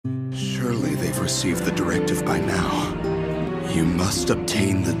Surely they've received the directive by now. You must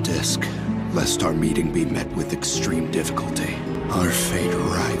obtain the disc, lest our meeting be met with extreme difficulty. Our fate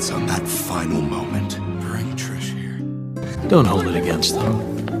rides on that final moment. Bring Trish here. Don't hold it against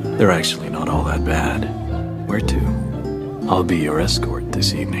them. They're actually not all that bad. Where to? I'll be your escort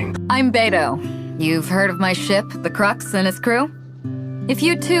this evening. I'm Beto. You've heard of my ship, the Crux, and his crew? If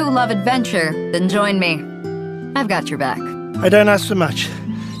you too love adventure, then join me. I've got your back. I don't ask for much.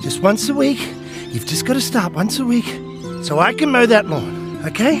 Just once a week. You've just got to start once a week so I can mow that lawn,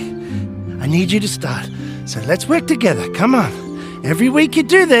 okay? I need you to start. So let's work together. Come on. Every week you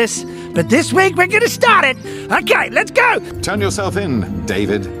do this, but this week we're going to start it. Okay, let's go. Turn yourself in,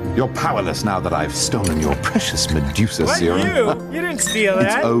 David. You're powerless now that I've stolen your precious Medusa serum. You didn't steal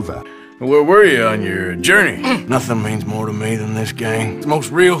that. It's over. Where were you on your journey? Nothing means more to me than this gang. It's the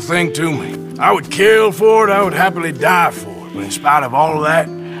most real thing to me. I would kill for it, I would happily die for it. But in spite of all of that,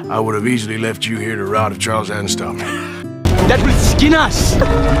 I would have easily left you here to rot if Charles hadn't stopped me. That will skin us!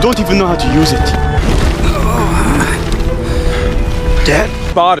 You don't even know how to use it. Dad?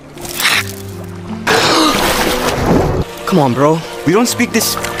 Bart. Come on, bro. We don't speak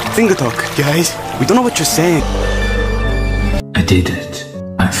this finger talk, guys. We don't know what you're saying. I did it.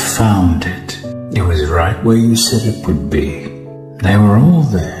 I found it. It was right where you said it would be. They were all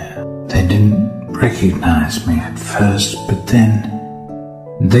there. They didn't recognize me at first, but then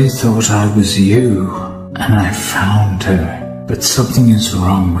they thought I was you, and I found her. But something is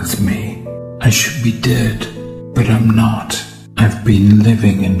wrong with me. I should be dead, but I'm not. I've been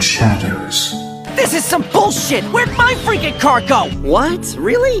living in shadows. This is some bullshit! Where'd my freaking car go? What?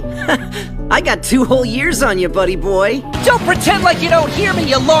 Really? I got 2 whole years on you, buddy boy. Don't pretend like you don't hear me,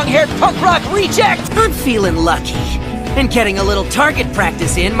 you long-haired punk rock reject! I'm feeling lucky. And getting a little target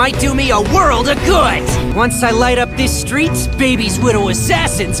practice in might do me a world of good! Once I light up this street, Baby's Widow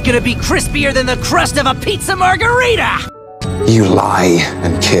Assassin's gonna be crispier than the crust of a pizza margarita! You lie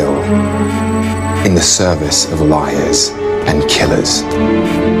and kill in the service of liars and killers.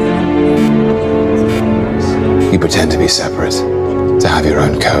 You pretend to be separate, to have your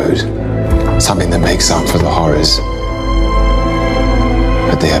own code, something that makes up for the horrors.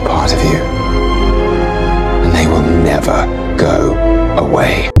 But they are part of you, and they will never go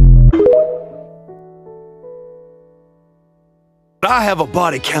away. I have a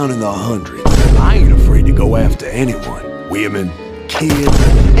body count in the hundreds. I ain't afraid to go after anyone. Women, kids,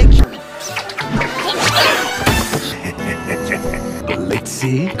 and... Let's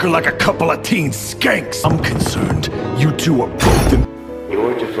see. You're like a couple of teen skanks. I'm concerned. You two are broken.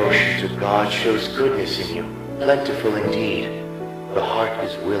 Your devotion to God shows goodness in you, plentiful indeed. The heart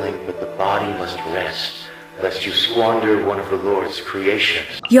is willing, but the body must rest, lest you squander one of the Lord's creations.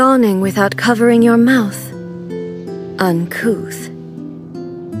 Yawning without covering your mouth. Uncouth.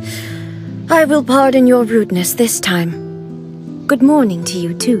 I will pardon your rudeness this time. Good morning to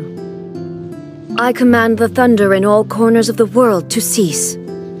you, too. I command the thunder in all corners of the world to cease.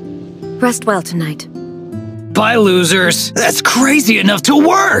 Rest well tonight. Bye, losers. That's crazy enough to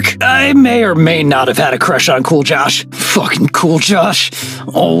work! I may or may not have had a crush on Cool Josh. Fucking Cool Josh.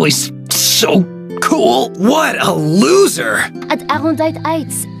 Always so cool. What a loser! At Arondite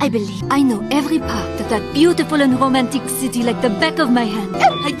Heights, I believe. I know every part of that beautiful and romantic city like the back of my hand.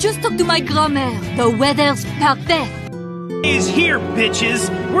 I just talked to my grand-mère. The weather's perfect. Is here, bitches!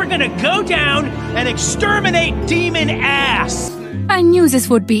 We're gonna go down and exterminate demon ass! I knew this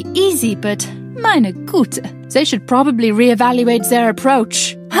would be easy, but meine Güte. They should probably reevaluate their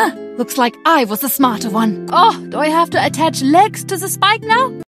approach. Huh, looks like I was the smarter one. Oh, do I have to attach legs to the spike now?